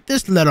here,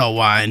 this little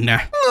one.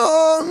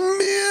 Oh,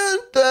 man,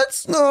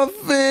 that's not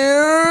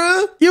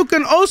fair. You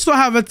can also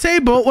have a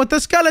table with a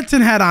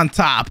skeleton head on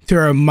top to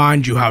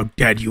remind you how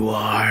dead you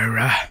are.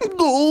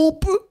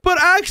 Nope. But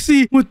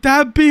actually, with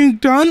that being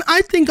done,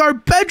 I think our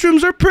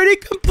bedrooms are pretty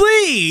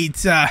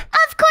complete.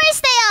 Of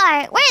course they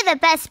are. We're the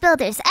best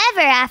builders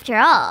ever, after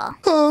all.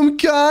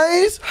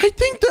 Guys, I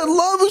think that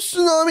lava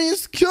tsunami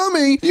is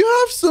coming. You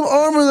have some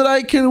armor that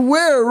I can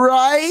wear,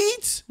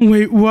 right?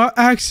 Wait, what?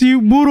 Actually,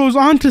 Wudo's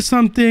onto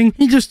something.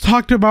 He just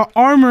talked about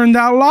armor and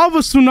that lava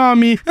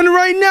tsunami. And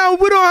right now,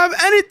 we don't have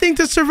anything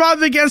to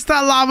survive against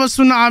that lava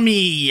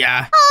tsunami.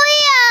 Oh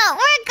yeah,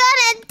 we're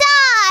gonna die.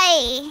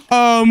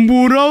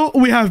 Wudo,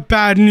 we have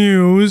bad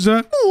news.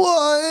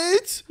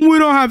 What? We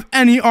don't have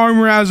any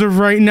armor as of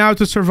right now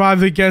to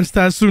survive against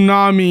that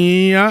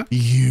tsunami.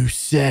 You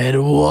said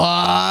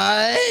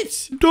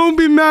what? Don't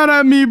be mad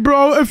at me,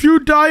 bro. If you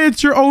die,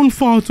 it's your own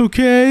fault,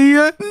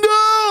 okay?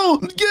 No!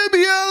 Get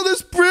me out of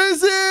this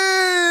prison!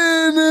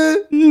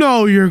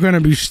 No, you're gonna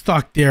be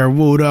stuck there,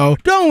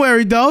 Wudo. Don't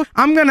worry, though.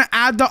 I'm gonna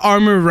add the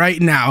armor right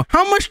now.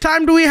 How much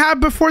time do we have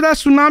before that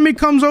tsunami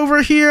comes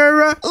over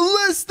here?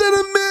 Less than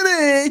a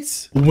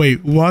minute!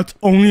 Wait, what?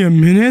 Only a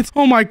minute?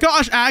 Oh my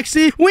gosh,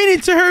 Axie, we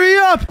need to hurry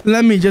up.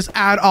 Let me just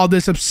add all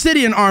this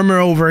obsidian armor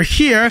over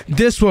here.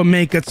 This will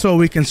make it so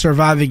we can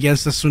survive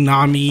against the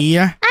tsunami.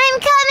 I'm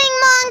coming,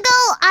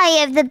 Mongo. I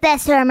have the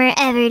best armor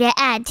ever to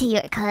add to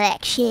your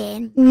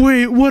collection.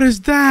 Wait, what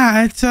is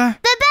that? The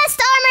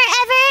best armor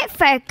ever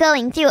prefer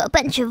going through a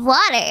bunch of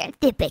water.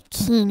 The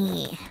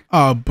bikini.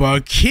 A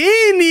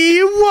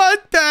bikini?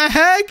 What the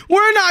heck?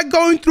 We're not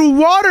going through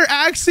water,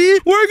 Axie.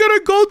 We're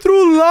gonna go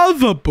through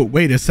lava. But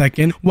wait a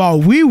second.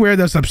 While we wear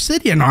this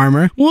obsidian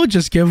armor, we'll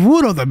just give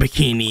Wudo the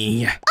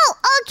bikini. Oh,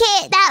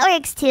 okay. That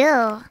works too.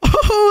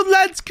 Oh,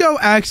 let's go,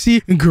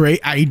 Axie.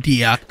 Great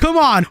idea. Come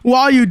on.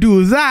 While you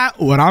do that,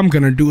 what I'm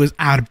gonna do is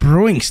add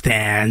brewing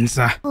stands.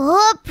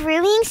 Oh,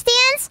 brewing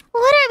stands?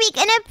 What are we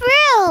gonna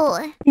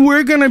brew?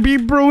 We're gonna be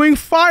brewing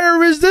fire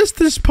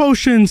resistance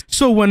potions.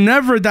 So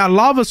whenever that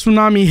lava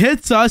tsunami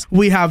hits us,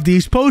 we have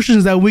these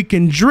potions that we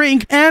can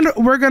drink, and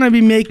we're gonna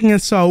be making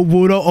it so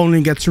Wudo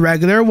only gets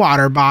regular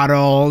water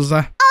bottles.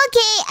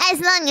 Okay,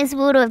 as long as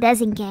Wudo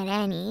doesn't get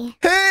any.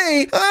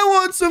 Hey, I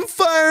want some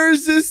fire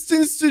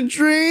resistance to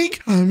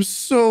drink. I'm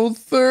so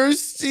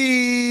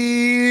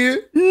thirsty.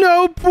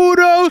 No,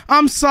 Wudo.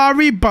 I'm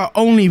sorry, but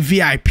only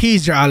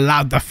VIPs are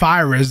allowed the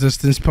fire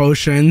resistance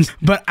potions.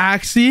 But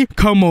Axie,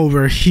 come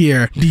over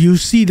here. Do you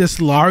see this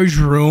large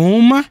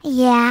room?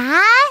 Yeah?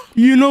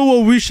 You know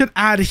what we should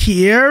add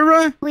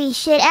here? We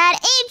should add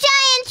a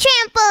giant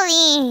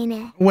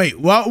trampoline. Wait,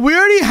 what? We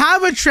already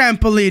have a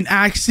trampoline,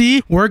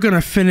 Axie. We're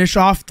gonna finish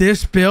off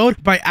this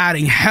build by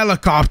adding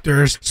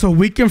helicopters so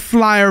we can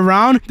fly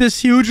around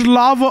this huge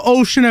lava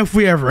ocean if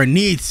we ever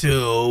need to.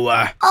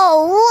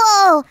 Oh,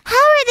 whoa. How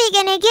are they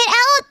gonna get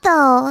out,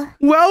 though?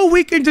 Well,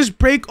 we can just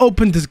break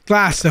open this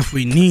glass if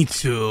we need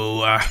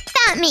to.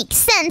 That makes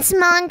sense,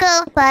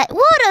 Mongo. But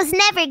Wudo's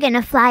never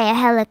gonna fly a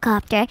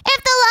helicopter.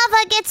 If the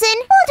lava gets in,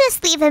 we'll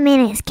just leave him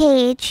in his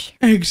cage.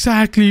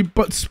 Exactly,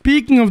 but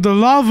speaking of the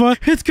lava,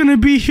 it's gonna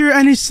be here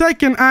any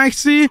second,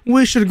 Axie.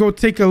 We should go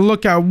take a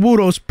look at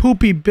Wudo's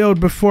poopy build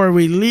before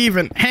we leave.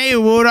 And hey,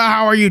 Wudo,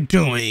 how are you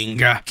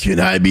doing? Can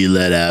I be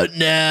let out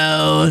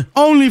now?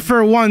 Only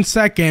for 1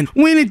 second.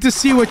 We need to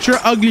see what your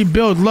ugly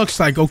build looks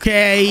like,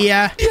 okay?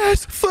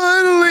 Yes,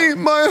 finally,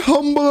 my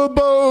humble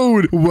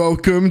abode.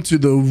 Welcome to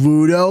the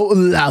Wudo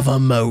lava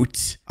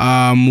moat.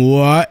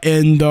 What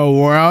in the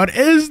world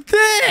is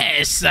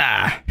this?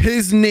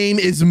 His name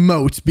is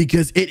Moat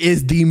because it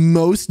is the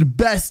most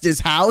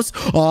bestest house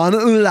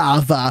on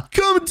lava.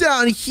 Come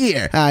down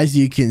here. As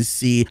you can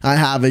see, I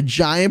have a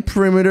giant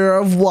perimeter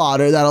of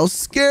water that'll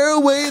scare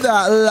away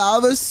that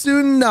lava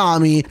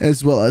tsunami,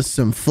 as well as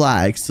some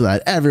flags so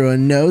that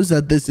everyone knows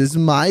that this is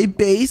my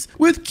base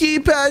with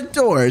keypad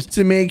doors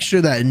to make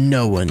sure that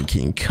no one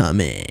can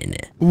come in.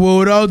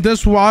 Wudo,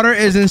 this water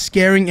isn't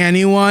scaring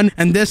anyone,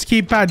 and this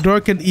keypad door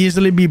can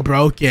easily be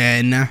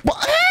broken. Well,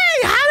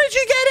 hey, how did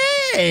you get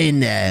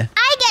in?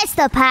 I guess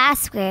the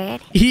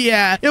password.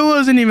 Yeah, it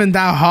wasn't even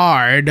that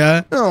hard.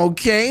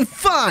 Okay,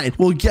 fine.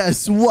 Well,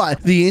 guess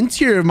what? The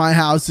interior of my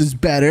house is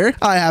better.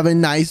 I have a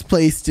nice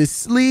place to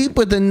sleep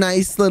with a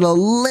nice little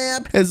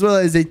lamp as well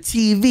as a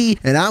TV,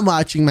 and I'm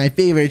watching my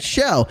favorite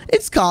show.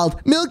 It's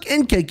called Milk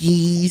and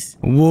Cookies.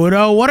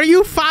 Wudo, what are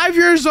you, 5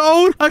 years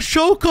old? A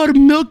show called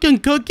Milk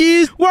and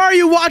Cookies? Why are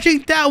you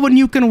watching that when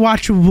you can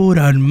watch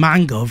Wudo and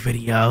Mango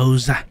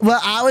videos? Well,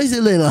 I was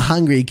a little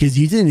hungry because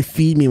you didn't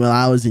feed me while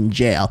I was in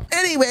jail.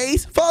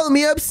 Anyways, follow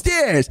me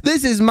upstairs.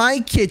 This is my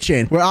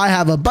kitchen where I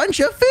have a bunch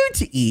of food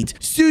to eat.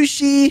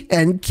 Sushi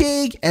and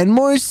cake and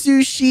more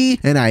sushi.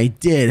 And I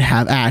did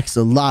have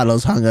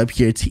axolotls hung up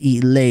here to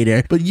eat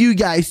later, but you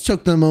guys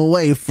took them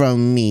away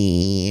from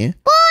me.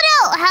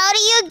 Wudo, how do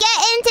you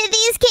get into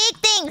these cake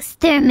things?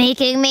 They're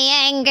making me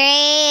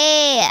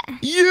angry.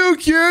 You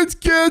can't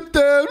get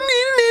them.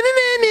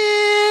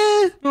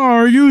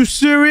 Are you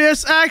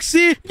serious,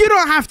 Axie? You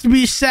don't have to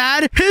be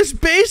sad. His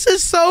base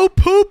is so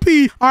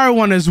poopy. Our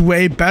one is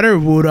way better,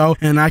 Wudo,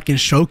 and I can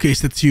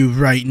showcase it to you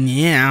right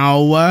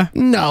now.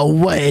 No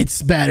way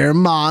it's better,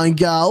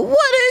 Mongo.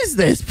 What is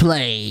this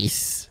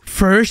place?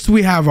 First,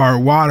 we have our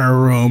water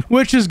room,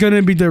 which is going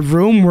to be the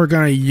room we're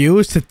going to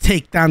use to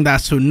take down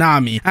that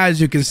tsunami. As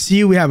you can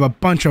see, we have a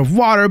bunch of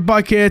water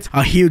buckets,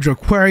 a huge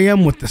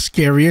aquarium with the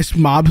scariest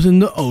mobs in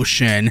the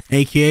ocean,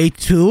 aka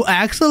 2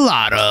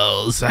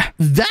 axolotls.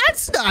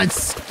 That's not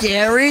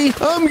scary.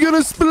 I'm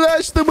gonna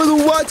splash them with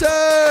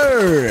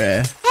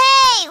water.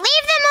 Hey,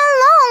 leave them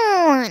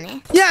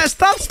alone. Yeah,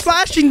 stop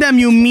splashing them,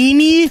 you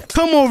meanie.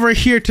 Come over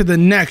here to the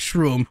next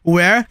room,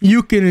 where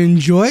you can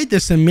enjoy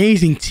this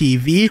amazing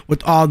TV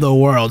with all the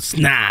world's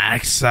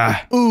snacks.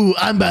 Ooh,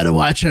 I'm about to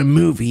watch a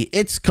movie.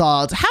 It's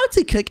called How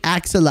to Cook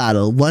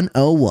Axolotl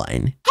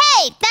 101.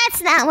 Hey,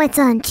 that's not what's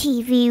on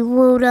TV,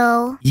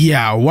 Wudo.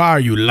 Yeah, why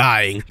are you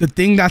lying? The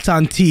thing that's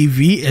on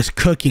TV is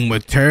Cooking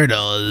with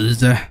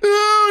Turtles. Oh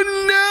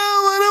no,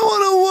 I don't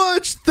want to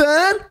watch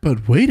that.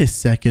 But wait a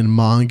second,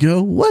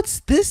 Mongo.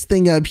 What's this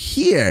thing up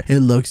here? It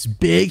looks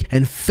big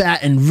and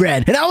fat and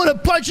red, and I want to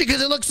punch it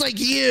because it looks like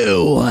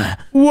you.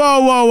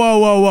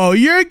 Whoa.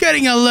 You're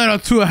getting a little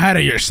too ahead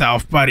of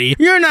yourself, buddy.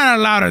 You're not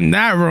allowed in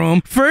that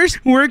room.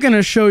 First, we're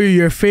gonna show you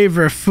your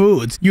favorite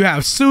foods. You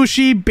have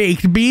sushi,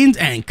 baked beans,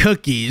 and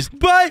cookies.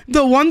 But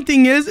the one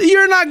thing is,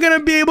 you're not gonna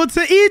be able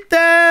to eat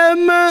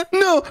them.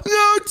 No,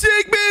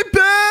 take me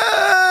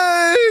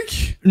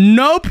back.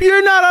 Nope,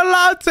 you're not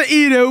allowed to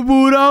eat it,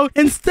 Wudo.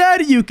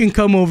 Instead, you can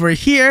come over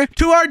here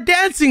to our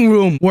dancing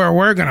room where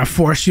we're gonna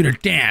force you to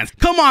dance.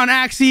 Come on,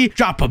 Axie,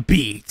 drop a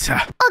beat.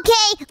 Okay.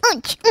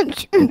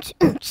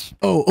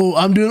 Oh,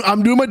 I'm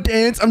doing my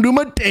dance. I'm doing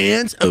my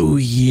dance. Oh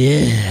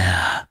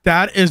yeah.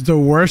 That is the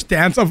worst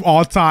dance of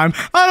all time.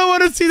 I don't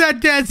want to see that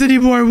dance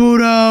anymore,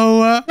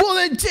 Wudo. Well,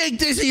 then take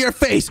this in your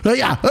face. Oh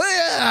yeah. Oh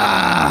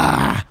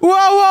yeah.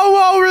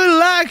 Whoa,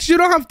 relax. You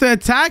don't have to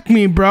attack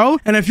me, bro.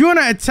 And if you want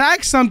to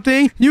attack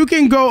something, you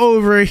can go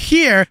over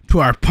here to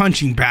our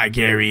punching bag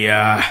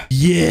area.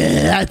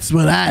 Yeah, that's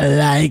what I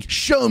like.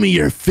 Show me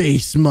your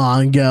face,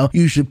 Mongo.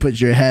 You should put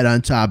your head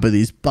on top of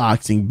these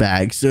boxing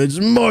bags so it's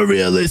more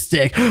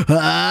realistic.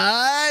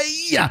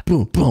 Yeah.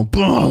 Boom, boom,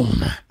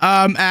 boom.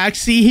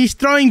 Axie, he's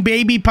throwing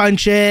baby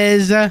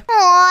punches.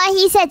 Aw,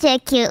 he's such a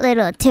cute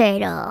little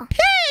turtle.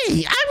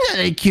 Hey, I'm not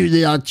a cute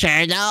little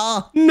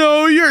turtle.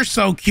 No, you're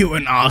so cute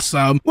and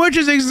awesome, which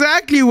is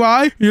exactly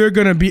why you're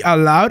gonna be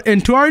allowed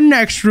into our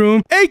next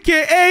room,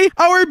 aka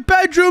our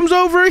bedrooms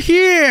over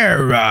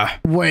here.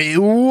 Wait,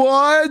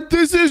 what?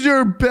 This is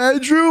your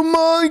bedroom,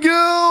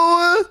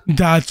 Mongo?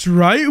 That's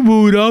right,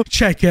 Wudo.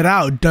 Check it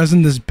out.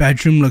 Doesn't this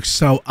bedroom look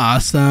so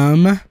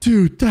awesome?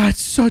 Dude,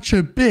 that's such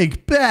a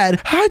big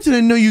bed. I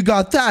didn't know you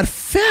got that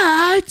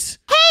fat.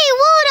 Hey,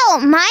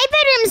 Wudo, my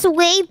bedroom's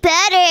way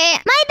better.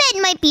 My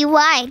bed might be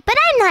wide, but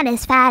I'm not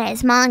as fat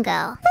as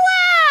Mongo.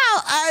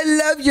 Wow, I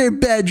love your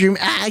bedroom,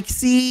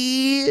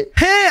 Axie.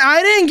 Hey,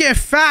 I didn't get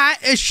fat.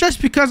 It's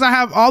just because I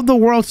have all the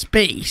world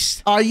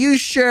space. Are you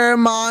sure,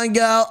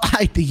 Mongo?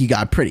 I think you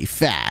got pretty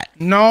fat.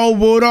 No,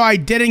 Wudo, I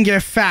didn't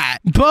get fat.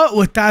 But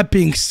with that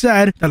being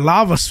said, the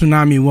lava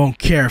tsunami won't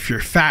care if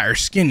you're fat or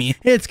skinny.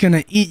 It's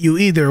gonna eat you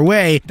either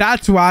way.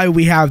 That's why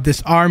we have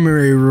this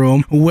armory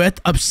room with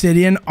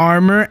obsidian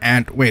armor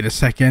and wait a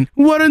second.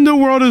 What in the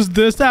world is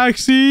this,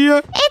 Axie?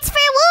 It's for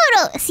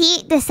Wudo.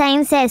 See, the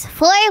sign says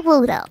for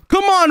Wudo.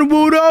 Come on,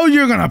 Wudo,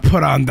 you're gonna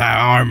put on that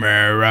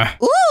armor.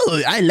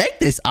 Ooh, I like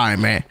this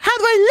armor. How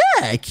do I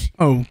look?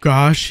 Oh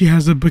gosh, she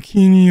has a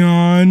bikini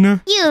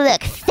on. You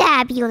look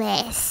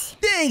fabulous.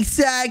 Thanks,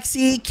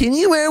 Axie. Can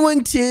you wear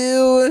one too?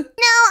 No, I'm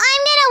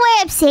gonna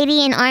wear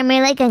obsidian armor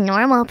like a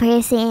normal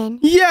person.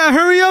 Yeah,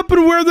 hurry up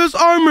and wear this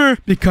armor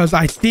because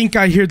I think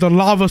I hear the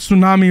lava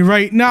tsunami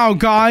right now,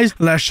 guys.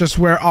 Let's just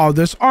wear all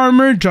this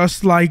armor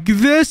just like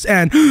this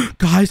and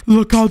guys,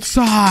 look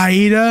outside.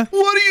 What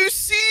do you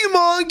see,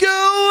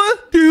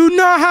 Mongo? Do you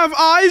not have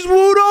eyes,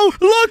 Wudo?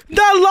 Look,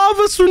 that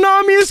lava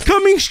tsunami is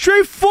coming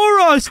straight for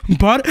us.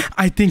 But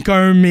I think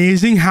our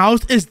amazing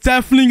house is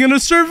definitely gonna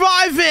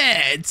survive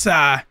it.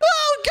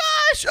 Oh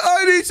gosh,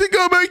 I need to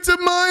go back to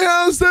my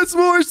house that's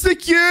more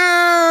secure.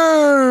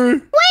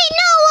 Wait,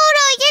 no,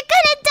 Wudo, you're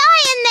gonna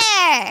die in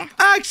there.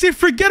 Actually,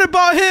 forget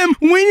about him.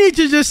 We need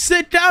to just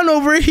sit down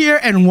over here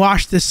and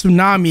watch the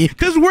tsunami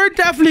because we're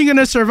definitely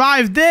gonna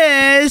survive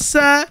this.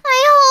 I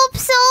hope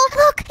so.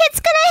 Look, it's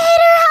gonna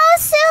hit our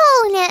house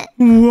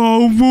soon.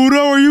 Whoa,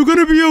 Wudo, are you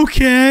gonna be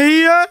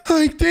okay?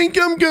 I think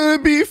I'm gonna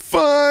be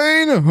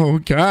fine. Oh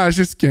gosh,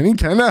 it's getting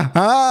kind of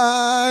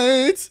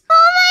hot.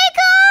 Oh my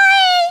gosh.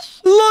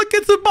 Look,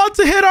 it's about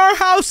to hit our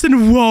house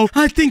and whoa,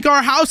 I think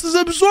our house is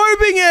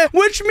absorbing it,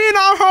 which means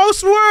our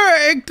house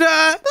worked.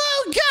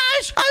 Oh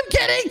gosh, I'm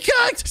getting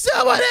cooked.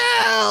 Someone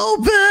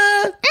help.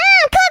 Cooked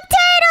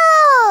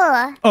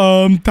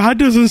turtle. That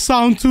doesn't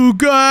sound too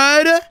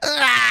good.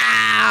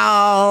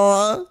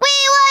 Ow. We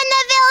won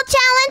the Ville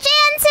Challenge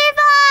and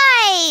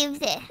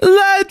survived.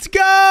 Let's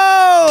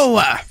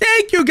go!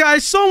 Thank you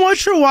guys so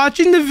much for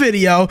watching the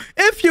video.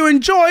 If you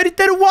enjoyed,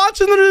 then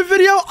watch another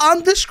video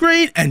on the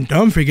screen and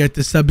don't forget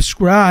to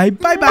subscribe.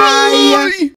 Bye-bye. Bye.